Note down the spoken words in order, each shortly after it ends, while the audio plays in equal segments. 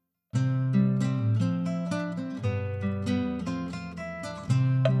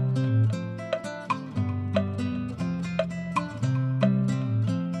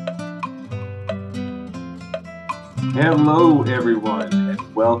Hello, everyone,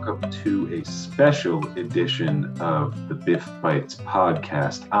 and welcome to a special edition of the Biff Bites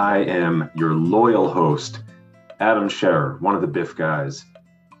podcast. I am your loyal host, Adam Scherer, one of the Biff guys,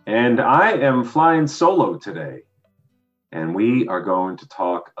 and I am flying solo today. And we are going to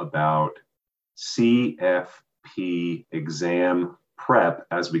talk about CFP exam prep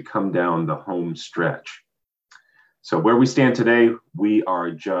as we come down the home stretch. So, where we stand today, we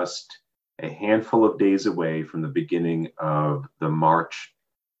are just a handful of days away from the beginning of the March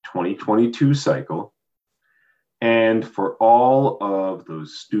 2022 cycle. And for all of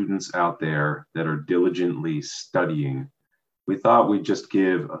those students out there that are diligently studying, we thought we'd just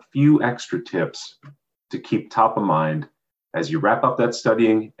give a few extra tips to keep top of mind as you wrap up that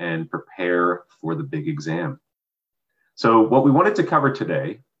studying and prepare for the big exam. So what we wanted to cover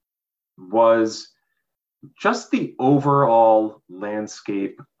today was just the overall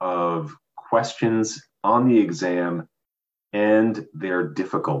landscape of questions on the exam and their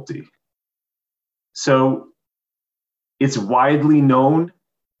difficulty. So it's widely known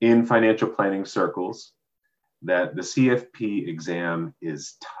in financial planning circles that the CFP exam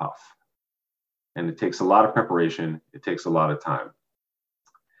is tough, and it takes a lot of preparation. It takes a lot of time,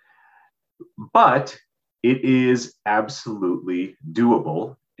 but it is absolutely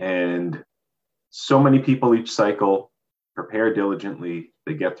doable. And so many people each cycle prepare diligently,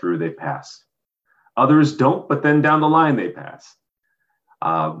 they get through, they pass. Others don't, but then down the line they pass.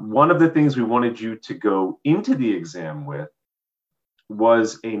 One of the things we wanted you to go into the exam with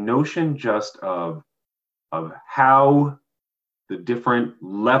was a notion just of how the different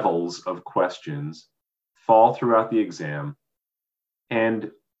levels of questions fall throughout the exam. And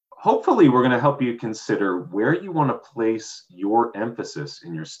hopefully we're going to help you consider where you want to place your emphasis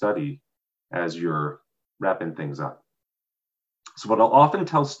in your study as you're wrapping things up. So what I'll often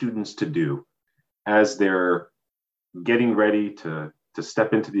tell students to do as they're getting ready to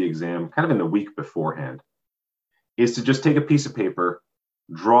step into the exam, kind of in the week beforehand, is to just take a piece of paper,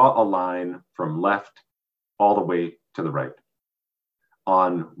 draw a line from left all the way to the right.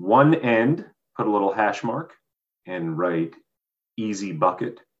 On one end, put a little hash mark and write easy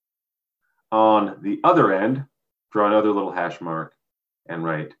bucket. On the other end, draw another little hash mark and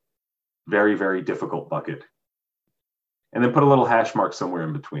write very, very difficult bucket. And then put a little hash mark somewhere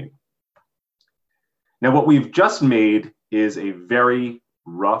in between. Now, what we've just made is a very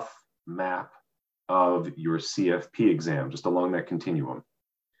rough map of your CFP exam, just along that continuum.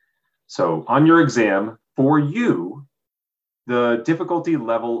 So on your exam, for you, the difficulty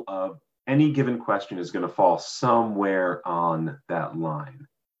level of any given question is going to fall somewhere on that line.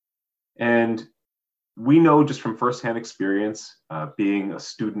 And we know just from firsthand experience, being a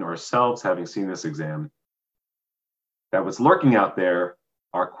student ourselves, having seen this exam, that what's lurking out there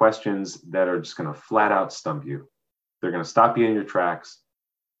are questions that are just going to flat out stump you. They're going to stop you in your tracks.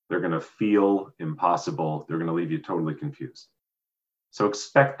 They're going to feel impossible. They're going to leave you totally confused. So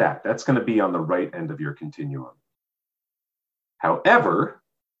expect that. That's going to be on the right end of your continuum. However,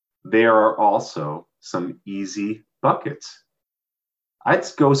 there are also some easy buckets. I'd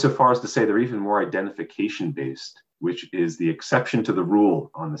go so far as to say they're even more identification-based, which is the exception to the rule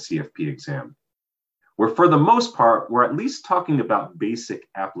on the CFP exam, where for the most part, we're at least talking about basic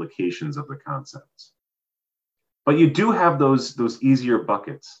applications of the concepts. But you do have those easier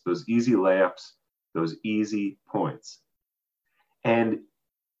buckets, those easy layups, those easy points. And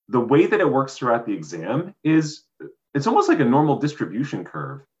the way that it works throughout the exam is, it's almost like a normal distribution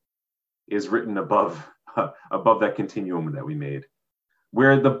curve is written above that continuum that we made,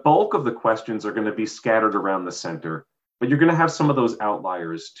 where the bulk of the questions are going to be scattered around the center, but you're going to have some of those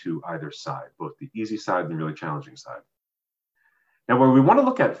outliers to either side, both the easy side and the really challenging side. Now, what we want to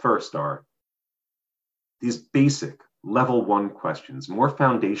look at first are these basic level 1 questions, more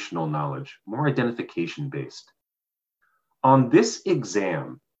foundational knowledge, more identification based. On this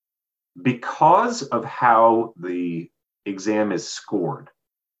exam, because of how the exam is scored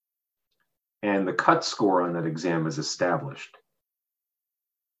and the cut score on that exam is established,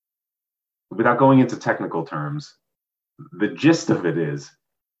 without going into technical terms, the gist of it is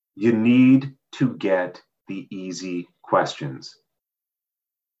you need to get the easy questions.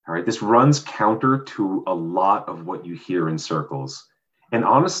 All right, this runs counter to a lot of what you hear in circles. And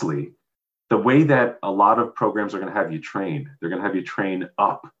honestly, the way that a lot of programs are going to have you train, they're going to have you train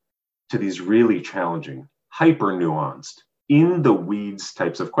up to these really challenging, hyper nuanced, in the weeds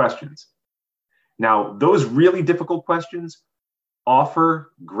types of questions. Now, those really difficult questions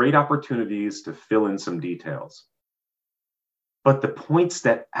offer great opportunities to fill in some details. But the points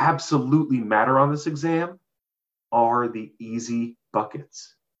that absolutely matter on this exam are the easy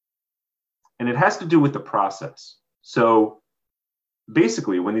buckets. And it has to do with the process. So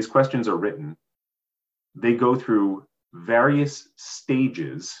basically, when these questions are written, they go through various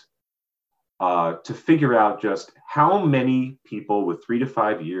stages to figure out just how many people with 3 to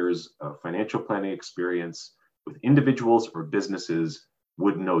 5 years of financial planning experience with individuals or businesses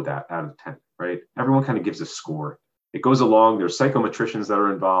would know that out of 10, right? Everyone kind of gives a score. It goes along, there's psychometricians that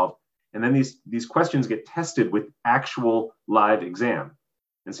are involved, and then these questions get tested with actual live exam.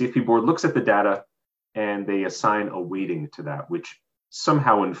 And CFP board looks at the data and they assign a weighting to that, which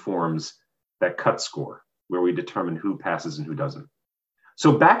somehow informs that cut score, where we determine who passes and who doesn't.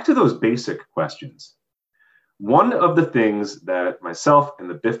 So back to those basic questions. One of the things that myself and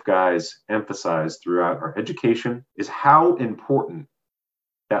the BIF guys emphasize throughout our education is how important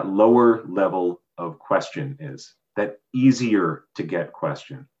that lower level of question is, that easier to get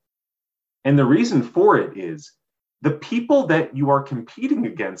question. And the reason for it is the people that you are competing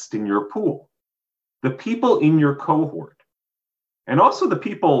against in your pool, the people in your cohort, and also the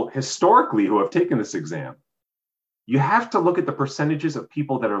people historically who have taken this exam. You have to look at the percentages of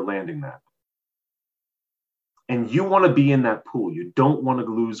people that are landing that. And you want to be in that pool. You don't want to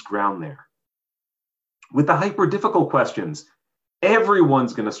lose ground there. With the hyper difficult questions,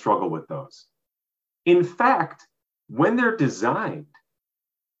 everyone's going to struggle with those. In fact, when they're designed,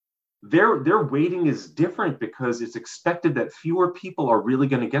 their weighting is different because it's expected that fewer people are really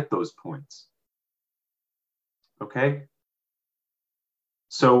going to get those points. Okay?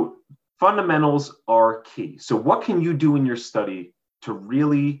 So fundamentals are key. So what can you do in your study to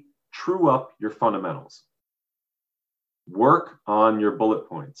really true up your fundamentals? Work on your bullet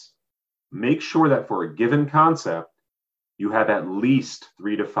points. Make sure that for a given concept, you have at least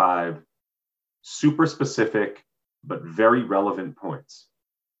 3 to 5 super specific but very relevant points.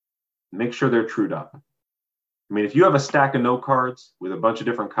 Make sure they're trued up. I mean, if you have a stack of note cards with a bunch of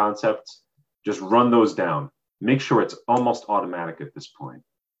different concepts, just run those down. Make sure it's almost automatic at this point.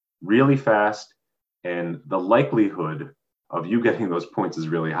 Really fast, and the likelihood of you getting those points is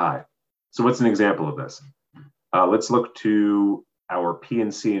really high. So what's an example of this? Let's look to our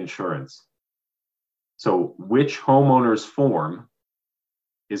P&C insurance. So which homeowner's form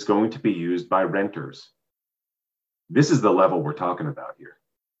is going to be used by renters? This is the level we're talking about here.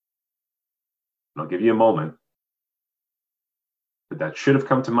 And I'll give you a moment, but that should have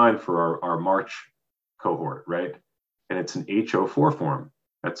come to mind for our March cohort, right? And it's an HO4 form.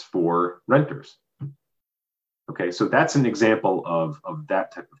 That's for renters. Okay, so that's an example of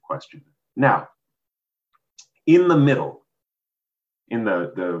that type of question. Now, in the middle, in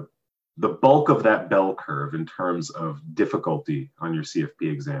the bulk of that bell curve in terms of difficulty on your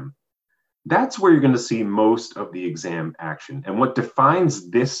CFP exam, that's where you're going to see most of the exam action. And what defines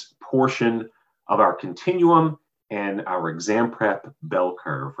this portion of our continuum and our exam prep bell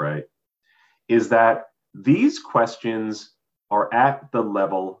curve, right, is that these questions are at the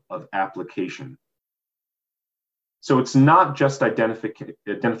level of application. So it's not just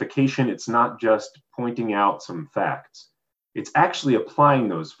identification, it's not just pointing out some facts. It's actually applying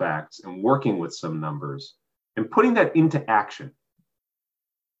those facts and working with some numbers and putting that into action,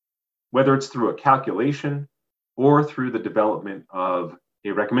 whether it's through a calculation or through the development of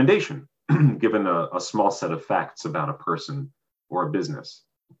a recommendation, given a small set of facts about a person or a business.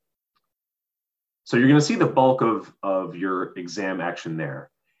 So you're going to see the bulk of your exam action there.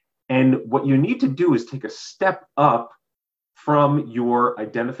 And what you need to do is take a step up from your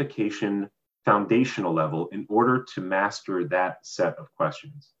identification foundational level in order to master that set of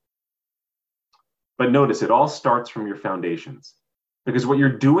questions. But notice it all starts from your foundations, because what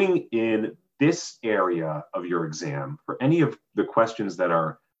you're doing in this area of your exam for any of the questions that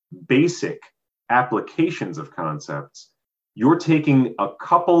are basic applications of concepts, you're taking a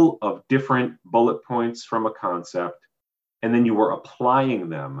couple of different bullet points from a concept, and then you are applying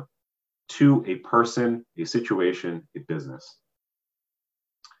them to a person, a situation, a business.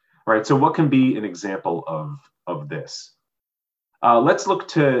 All right, so what can be an example of this? Let's look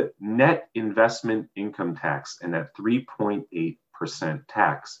to net investment income tax and that 3.8%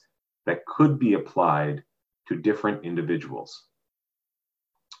 tax that could be applied to different individuals.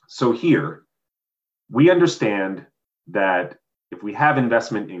 So here, we understand that if we have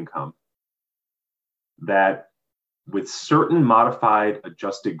investment income, that with certain modified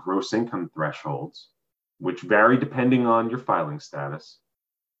adjusted gross income thresholds, which vary depending on your filing status,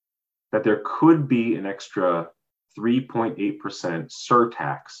 that there could be an extra 3.8%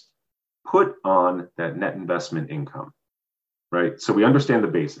 surtax put on that net investment income, right? So we understand the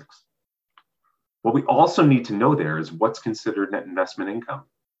basics. What we also need to know there is what's considered net investment income.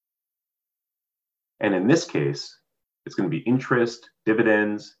 And in this case, it's going to be interest,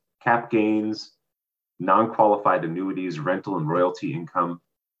 dividends, cap gains, non-qualified annuities, rental and royalty income.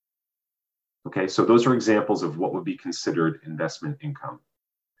 Okay, so those are examples of what would be considered investment income.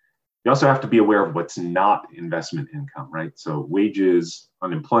 You also have to be aware of what's not investment income, right? So wages,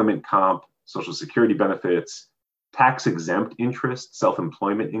 unemployment comp, Social Security benefits, tax-exempt interest,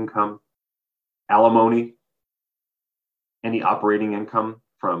 self-employment income, alimony, any operating income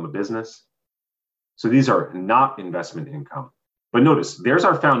from a business. So these are not investment income. But notice, there's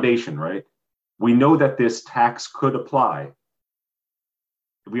our foundation, right? We know that this tax could apply.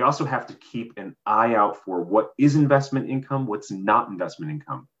 We also have to keep an eye out for what is investment income, what's not investment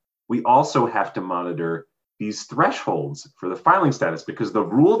income. We also have to monitor these thresholds for the filing status, because the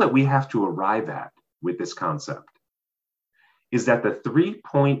rule that we have to arrive at with this concept is that the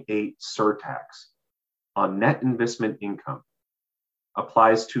 3.8 surtax on net investment income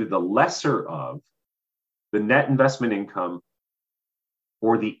applies to the lesser of the net investment income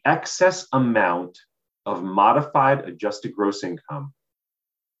or the excess amount of modified adjusted gross income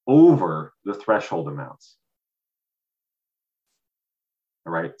over the threshold amounts.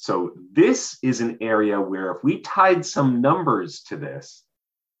 All right, so this is an area where if we tied some numbers to this,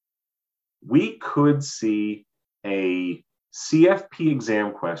 we could see a CFP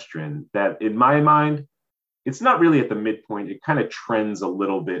exam question that, in my mind, it's not really at the midpoint. It kind of trends a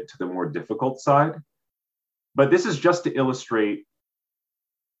little bit to the more difficult side. But this is just to illustrate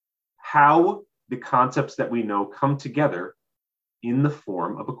how the concepts that we know come together in the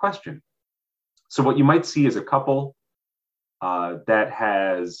form of a question. So what you might see is a couple that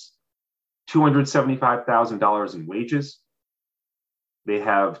has $275,000 in wages. They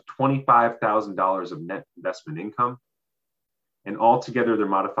have $25,000 of net investment income. And altogether, their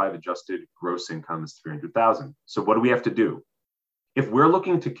modified adjusted gross income is $300,000. So what do we have to do? If we're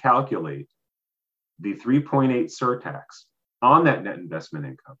looking to calculate the 3.8 surtax on that net investment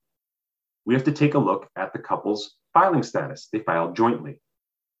income, we have to take a look at the couple's filing status. They filed jointly,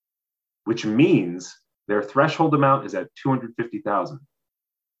 which means their threshold amount is at $250,000,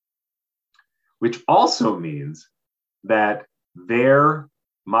 which also means that their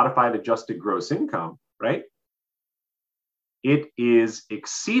modified adjusted gross income, right, it is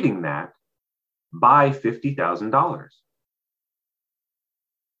exceeding that by $50,000.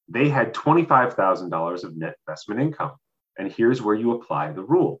 They had $25,000 of net investment income. And here's where you apply the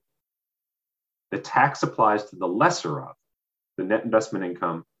rule. The tax applies to the lesser of the net investment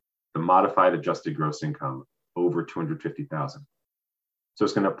income, the modified adjusted gross income over $250,000. So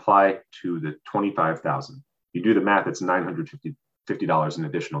it's going to apply to the $25,000. You do the math, it's $950 in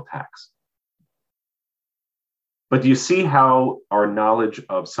additional tax. But do you see how our knowledge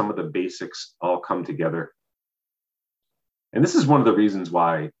of some of the basics all come together? And this is one of the reasons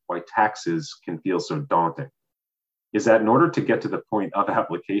why taxes can feel so daunting, is that in order to get to the point of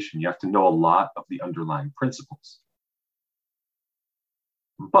application, you have to know a lot of the underlying principles.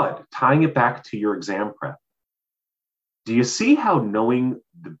 But tying it back to your exam prep, do you see how knowing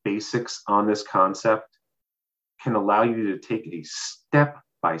the basics on this concept can allow you to take a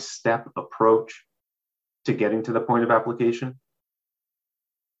step-by-step approach to getting to the point of application?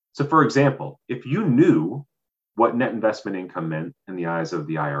 So for example, if you knew what net investment income meant in the eyes of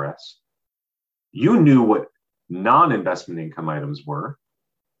the IRS, you knew what non-investment income items were,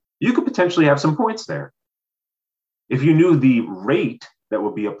 you could potentially have some points there. If you knew the rate that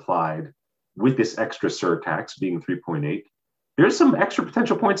would be applied with this extra surtax being 3.8, there's some extra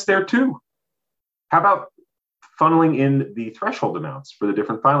potential points there too. How about funneling in the threshold amounts for the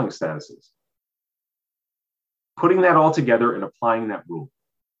different filing statuses? Putting that all together and applying that rule,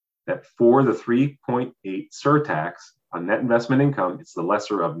 that for the 3.8 surtax on net investment income, it's the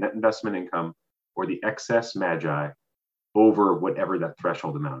lesser of net investment income or the excess magi over whatever that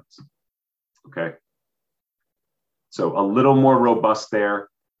threshold amount is. Okay. So a little more robust there.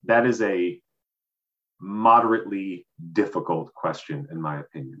 That is a moderately difficult question, in my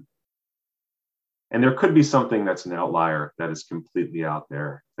opinion. And there could be something that's an outlier that is completely out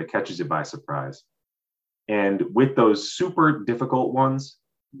there that catches you by surprise. And with those super difficult ones,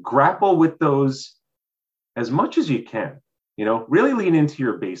 grapple with those as much as you can. You know, really lean into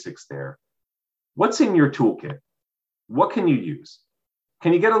your basics there. What's in your toolkit? What can you use?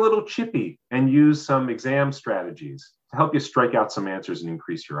 Can you get a little chippy and use some exam strategies to help you strike out some answers and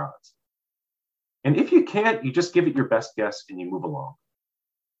increase your odds? And if you can't, you just give it your best guess and you move along.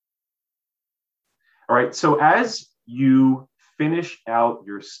 All right, so as you finish out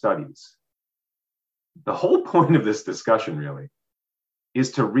your studies, the whole point of this discussion really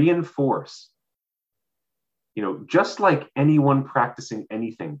is to reinforce, you know, just like anyone practicing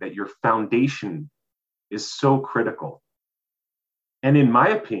anything, that your foundation is so critical. And in my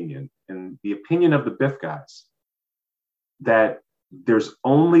opinion, in the opinion of the BIF guys, that there's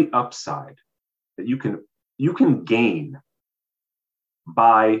only upside that you can gain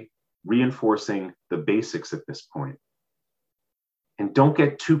by reinforcing the basics at this point. And don't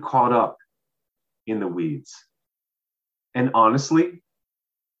get too caught up in the weeds. And honestly,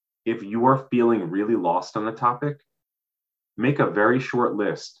 if you are feeling really lost on the topic, make a very short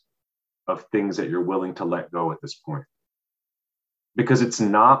list of things that you're willing to let go at this point. Because it's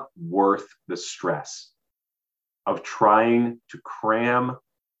not worth the stress of trying to cram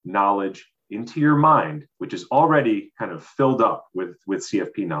knowledge into your mind, which is already kind of filled up with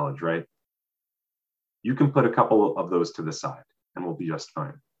CFP knowledge, right? You can put a couple of those to the side and we'll be just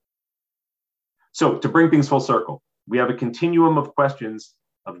fine. So to bring things full circle, we have a continuum of questions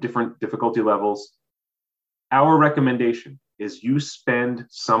of different difficulty levels. Our recommendation is you spend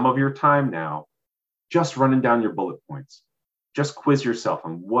some of your time now just running down your bullet points. Just quiz yourself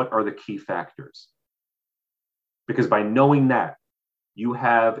on what are the key factors. Because by knowing that, you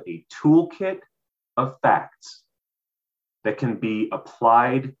have a toolkit of facts that can be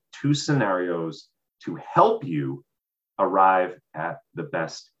applied to scenarios to help you arrive at the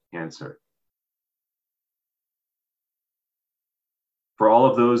best answer. For all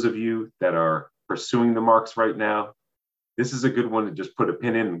of those of you that are pursuing the marks right now, this is a good one to just put a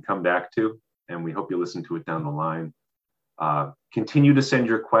pin in and come back to, and we hope you listen to it down the line. Continue to send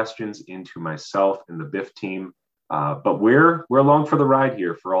your questions into myself and the BIF team, but we're along for the ride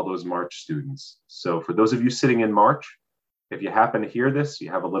here for all those March students. So for those of you sitting in March, if you happen to hear this,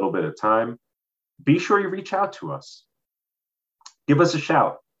 you have a little bit of time, be sure you reach out to us. Give us a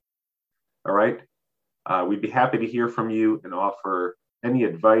shout, all right? We'd be happy to hear from you and offer any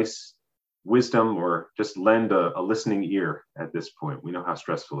advice, wisdom, or just lend a listening ear at this point. We know how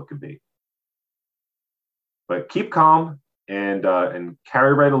stressful it can be. But keep calm and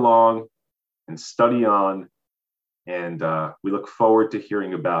carry right along and study on. And we look forward to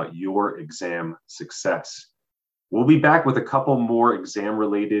hearing about your exam success. We'll be back with a couple more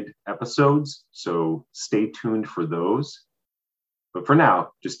exam-related episodes, so stay tuned for those. But for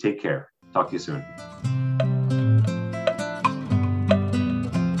now, just take care. Talk to you soon.